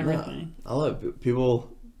love it. Everything. I love it.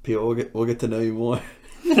 People will get to know you more.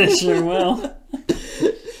 They sure will.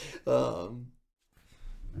 So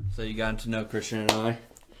you gotten to know Christian and I.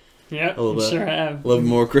 Yep, a little bit. Sure have. A little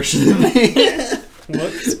more Christian than me.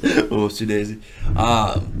 Whoops. Whoopsie daisy.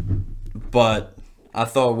 But I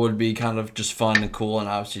thought it would be kind of just fun and cool, and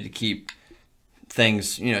obviously to keep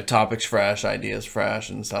things, topics fresh, ideas fresh,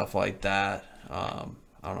 and stuff like that. I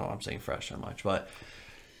don't know why I'm saying fresh so much, but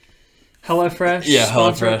HelloFresh. yeah,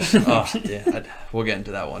 sponsor. HelloFresh. Yeah, we'll get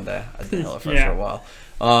into that one day. I did HelloFresh for a while,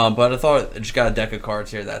 but I thought I just got a deck of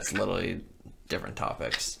cards here that's literally different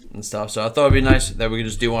topics and stuff. So I thought it'd be nice that we could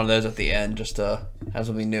just do one of those at the end, just to have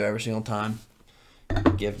something new every single time,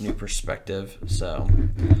 give new perspective. So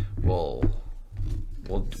we'll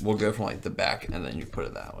go from like the back, and then you put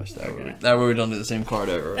it that way. So that way we don't do the same card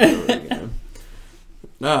over and over again.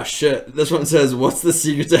 Oh shit! This one says, "What's the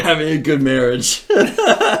secret to having a good marriage?"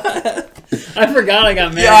 I forgot I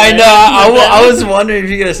got married. Yeah, I know. I was wondering if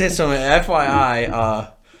you're gonna say something. FYI,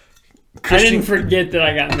 I didn't forget that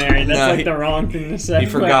I got married. That's the wrong thing to say. He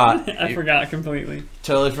forgot. I forgot completely.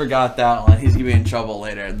 Totally forgot that one. He's gonna be in trouble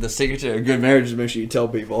later. The secret to a good marriage is make sure you tell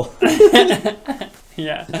people.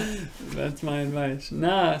 Yeah, that's my advice.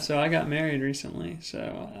 Nah, so I got married recently.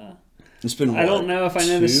 So it's been. I don't know if I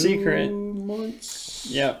know the secret. 2 months.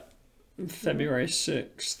 Yep, February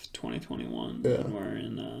 6th, 2021. Yeah. And we're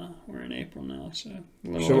in April now, so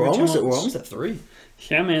we're almost at 3.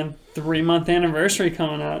 Yeah, man, 3-month anniversary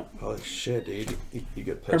coming up. Holy shit, dude! You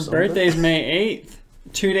get Her birthday's May 8th.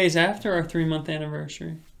 2 days after our 3-month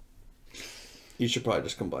anniversary. You should probably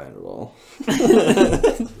just combine it all.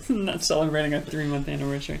 Not celebrating a 3-month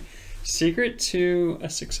anniversary. Secret to a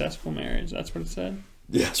successful marriage. That's what it said.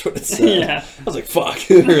 Yeah, that's what it said. Yeah. I was like, fuck,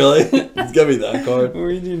 really? It's gonna be that card.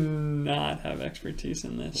 We do not have expertise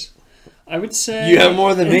in this. I would say you have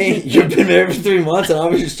more than me. You've been married for 3 months, and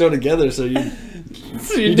obviously still together, so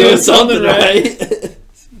you're doing something right.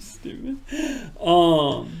 So stupid.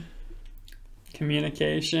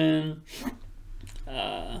 Communication.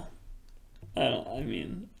 I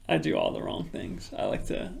do all the wrong things. I like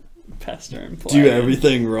to pester and play. Do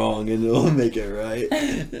everything wrong, and it'll make it right.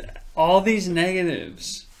 All these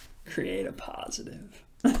negatives create a positive.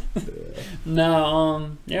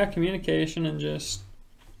 No, communication and just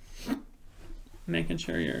making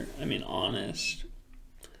sure you're, honest.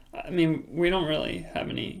 We don't really have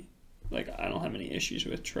any, I don't have any issues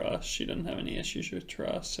with trust. She doesn't have any issues with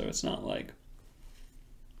trust, so it's not like,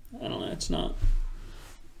 I don't know, it's not,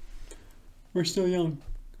 we're still young.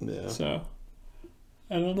 Yeah. So,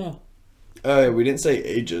 I don't know. We didn't say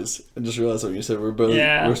ages. I just realized when you said we're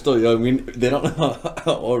still young. They don't know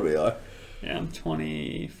how old we are. Yeah, I'm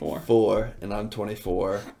 24. 4, and I'm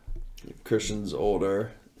 24. Christian's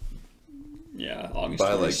older. Yeah, August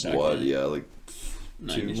by 22nd. what? Yeah, 2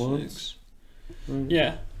 96. months.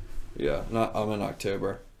 Yeah. Yeah, I'm in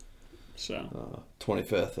October. So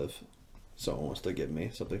 25th. If someone wants to give me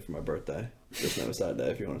something for my birthday, just notice that day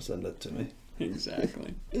if you want to send it to me.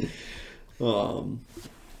 Exactly.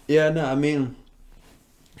 Yeah, no, I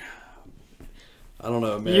don't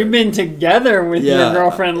know, man. You've been together with your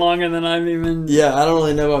girlfriend longer than I've even. Yeah, I don't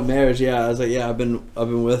really know about marriage. Yeah, I was like, I've been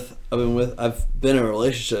in a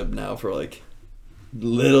relationship now for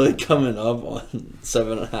literally coming up on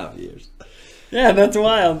 7.5 years. Yeah, that's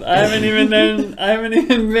wild. I haven't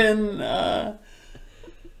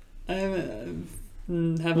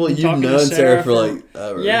haven't Well, been you've talking to known Sarah for like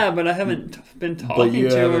ever. Yeah, but I haven't been But talking you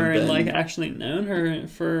to haven't her and like been- actually known her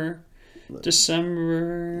for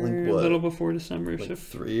December, Like a what? little before December. Like So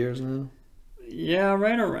 3 years now. yeah,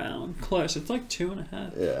 right around close. It's like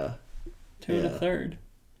 2.5, Yeah. two and a Yeah. third.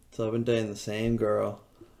 So I've been dating the same girl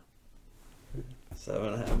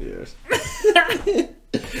 7.5 years.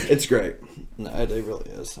 It's great. No, it really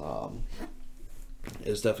is.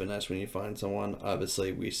 It's definitely nice when you find someone.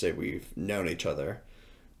 Obviously, we say we've known each other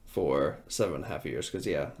for 7.5 years because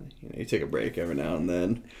you take a break every now and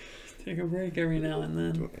then. Take a break every now and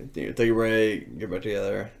then. You take a break, get back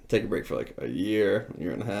together. Take a break for like a year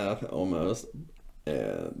and a half, almost,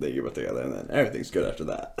 and then you get back together, and then everything's good after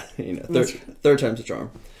that. Third time's a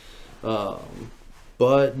charm.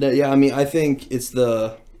 But no, yeah, I mean, I think it's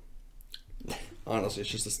honestly, it's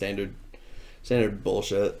just the standard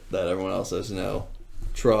bullshit that everyone else says.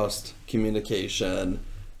 Trust, communication,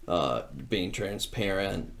 being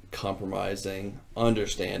transparent, compromising,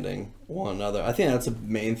 understanding one another. I think that's the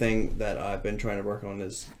main thing that I've been trying to work on.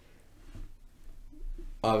 Is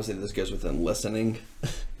obviously this goes within listening.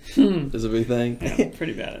 Is a big thing. Yeah, I'm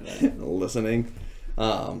pretty bad at that. Listening.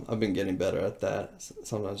 I've been getting better at that.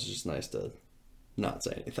 Sometimes it's just nice to not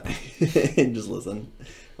say anything and just listen.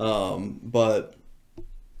 But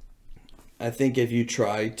I think if you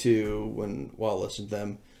try to, while listening to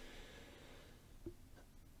them,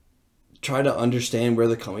 try to understand where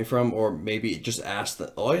they're coming from, or maybe just ask them.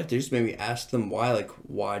 All you have to do is maybe ask them why. Like,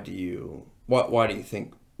 why do you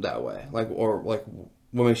think that way? Like, or like,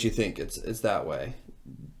 what makes you think it's that way?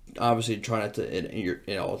 Obviously, try not to.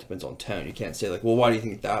 It all depends on tone. You can't say like, well, why do you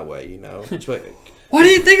think that way? It's like, Why do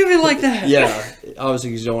you think of it like that? yeah,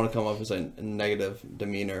 obviously, because you don't want to come off as a negative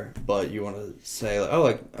demeanor, but you want to say like, oh,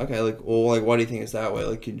 like, okay, like, well, like, why do you think it's that way?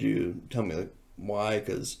 Like, could you tell me like why?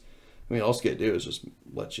 Because I mean, all it's gonna do is just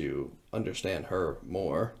let you understand her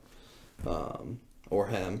more, or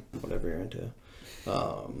him, whatever you're into.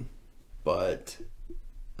 But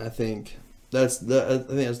I think that's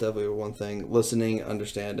definitely one thing: listening,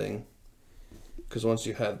 understanding. Because once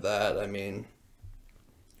you have that, I mean,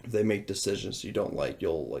 if they make decisions you don't like,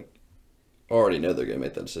 you'll like already know they're gonna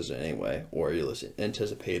make that decision anyway, or you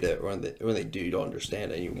anticipate it, or when they do, you don't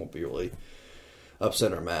understand it, you won't be really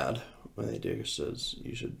upset or mad when they do. Because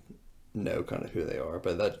you should know kind of who they are,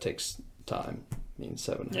 but that takes time. I mean,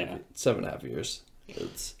 7.5 years.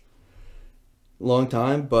 It's a long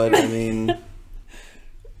time, but I mean,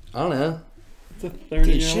 I don't know. It's a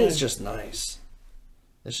 30-year Shit life. is just nice.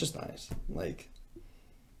 It's just nice. Like,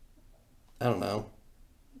 I don't know.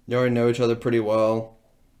 You already know each other pretty well,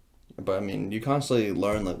 but I mean, you constantly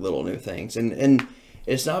learn like little new things, and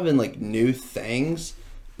it's not been like new things,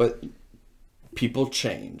 but people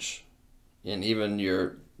change, and even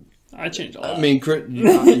I change a lot. I mean,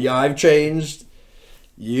 yeah, I've changed.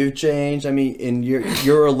 You've changed. I mean, and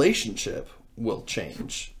your relationship will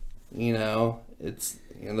change. It's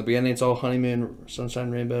in the beginning. It's all honeymoon, sunshine,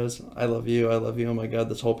 rainbows. I love you. I love you. Oh my God,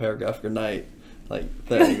 this whole paragraph. Good night, like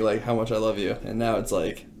thing, like how much I love you. And now it's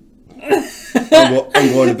like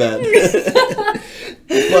I'm going to bed.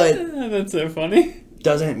 But that's so funny.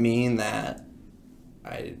 Doesn't mean that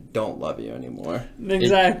I don't love you anymore.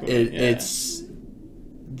 Exactly. It's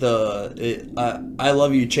I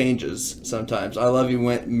love you changes sometimes. I love you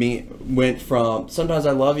went from sometimes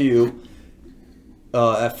I love you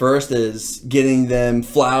at first is getting them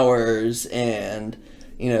flowers and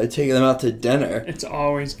taking them out to dinner. It's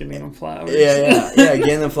always getting them flowers. Yeah,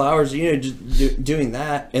 getting them flowers. Just doing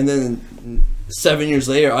that, and then 7 years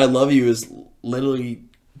later, I love you is literally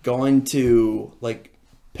going to like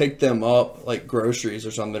pick them up like groceries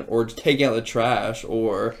or something, or taking out the trash,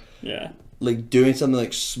 or like doing something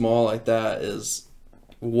like small like that is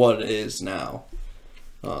what it is now.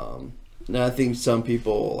 And I think some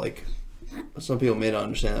people may not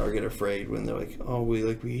understand that or get afraid when they're like, oh, we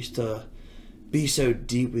used to be so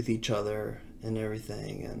deep with each other and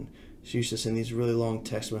everything, and she used to send these really long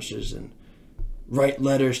text messages and write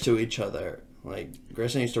letters to each other. Like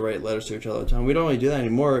Grace and I used to write letters to each other all the time. We don't really do that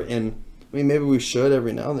anymore, and I mean maybe we should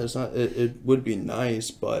every now and then. It would be nice,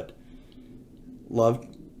 but love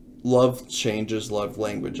changes, love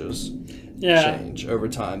languages change over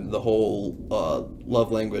time. The whole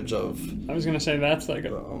love language of I was gonna say that's like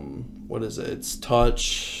what is it? It's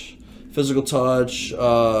touch, physical touch,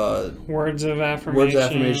 words of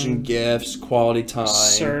affirmation, gifts, quality time,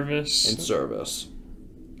 service, and service.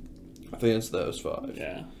 I think it's those 5.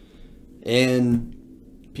 Yeah. And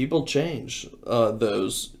people change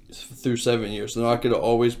those through 7 years. They're not going to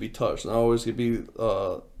always be touch. They're not always going to be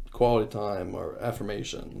quality time or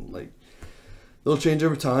affirmation. Like, they'll change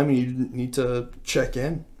over time, and you need to check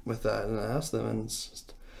in with that and ask them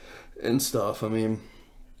and stuff. I mean,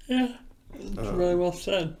 Yeah, it's really well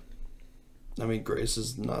said. I mean, Grace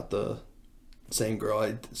is not the same girl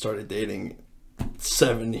I started dating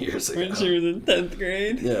 7 years ago. When she was in 10th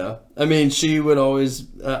grade. Yeah. I mean, she would always,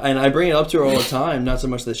 and I bring it up to her all the time, not so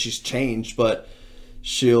much that she's changed, but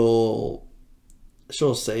she'll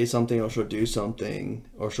say something or she'll do something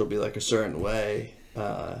or she'll be like a certain way.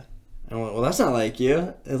 And I'm like, well, that's not like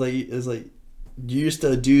you. It's like you used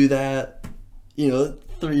to do that,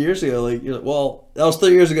 3 years ago. Like, you're like, well, that was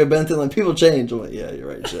 3 years ago, Benton. Like, people change. I'm like, yeah, you're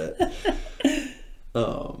right, shit.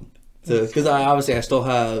 So, because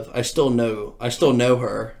I still know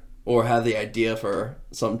her or have the idea of her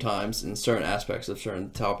sometimes in certain aspects of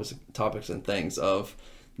certain topics and things of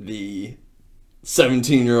the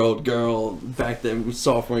 17-year-old girl back then,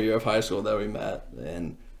 sophomore year of high school that we met,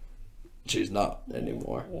 and she's not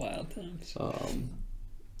anymore. Wild times.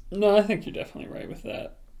 No, I think you're definitely right with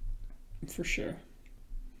that, for sure.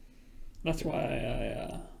 That's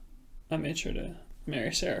why I made sure to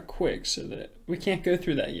marry Sarah quick so that we can't go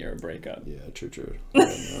through that year of breakup. Yeah, true.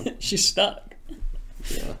 Yeah, no. She's stuck.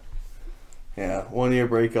 Yeah. 1 year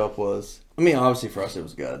breakup was. I mean, obviously for us it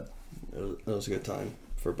was good. It was a good time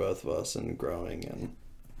for both of us and growing and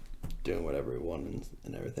doing whatever we wanted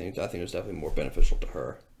and everything. I think it was definitely more beneficial to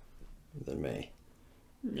her than me.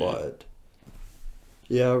 Yeah. But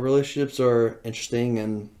yeah, relationships are interesting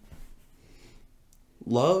and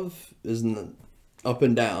love is up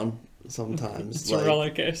and down sometimes. It's a roller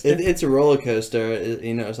coaster. It's a roller coaster.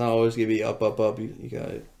 It's not always gonna be up.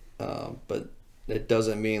 You got, but it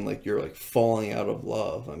doesn't mean like you're like falling out of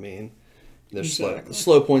love. I mean, there's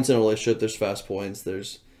slow points in a relationship. There's fast points.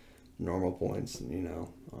 There's normal points.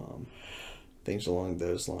 Things along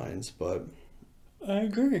those lines. But I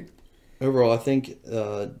agree. Overall, I think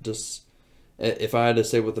just if I had to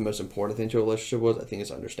say what the most important thing to a relationship was, I think it's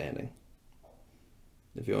understanding.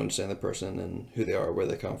 If you understand the person and who they are, where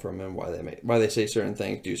they come from, and why they say certain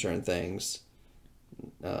things, do certain things,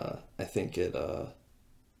 I think it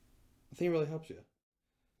really helps you.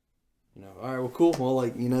 All right, well, cool. Well,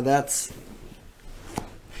 that's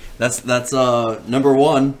number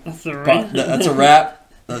one. That's a wrap. That's a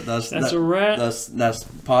wrap. That's a wrap. That's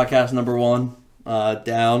podcast number one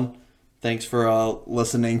down. Thanks for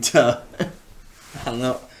listening to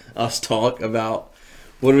us talk about.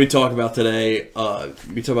 What did we talk about today?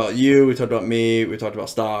 We talked about you. We talked about me. We talked about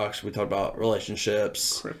stocks. We talked about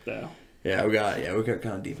relationships. Crypto. Yeah, we got kind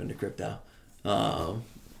of deep into crypto. But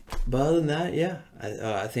other than that, yeah,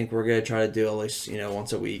 I think we're gonna try to do at least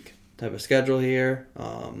once a week type of schedule here.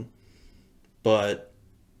 But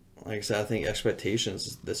like I said, I think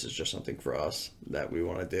expectations. This is just something for us that we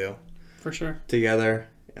want to do for sure together,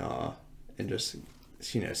 and just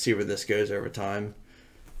see where this goes over time.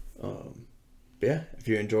 Yeah, if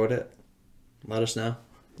you enjoyed it, let us know.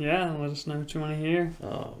 Yeah, let us know what you want to hear.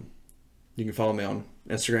 You can follow me on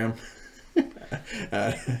Instagram,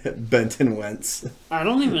 Benton Wentz. I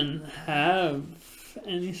don't even have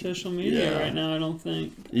any social media right now, I don't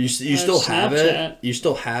think. You still have it. You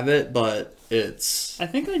still have it, but it's... I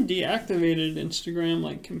think I deactivated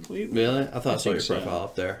Instagram completely. Really? I thought I saw your profile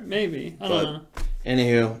up there. Maybe. I don't know.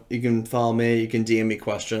 Anywho, you can follow me. You can DM me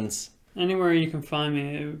questions. Anywhere you can find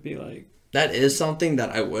me, it would be That is something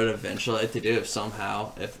that I would eventually like to do if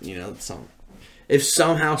somehow,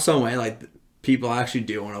 some way, people actually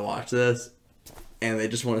do want to watch this and they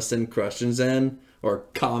just want to send questions in or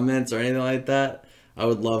comments or anything like that. I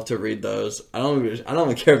would love to read those. I don't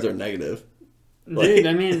even care if they're negative. Dude,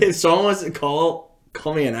 I mean, if someone wants to call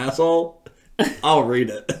me an asshole, I'll read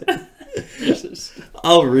it.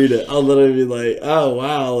 I'll read it. I'll literally be like, oh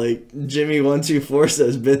wow, Jimmy124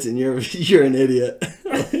 says, Benton, you're an idiot.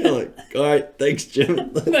 All right, thanks, Jim.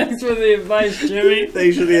 Thanks for the advice, Jimmy.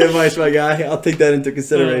 Thanks for the advice, my guy. I'll take that into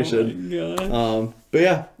consideration. Oh my God. But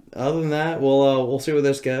yeah, other than that, we'll see where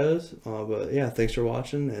this goes. But yeah, thanks for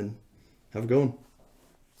watching and have a good one.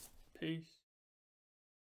 Peace.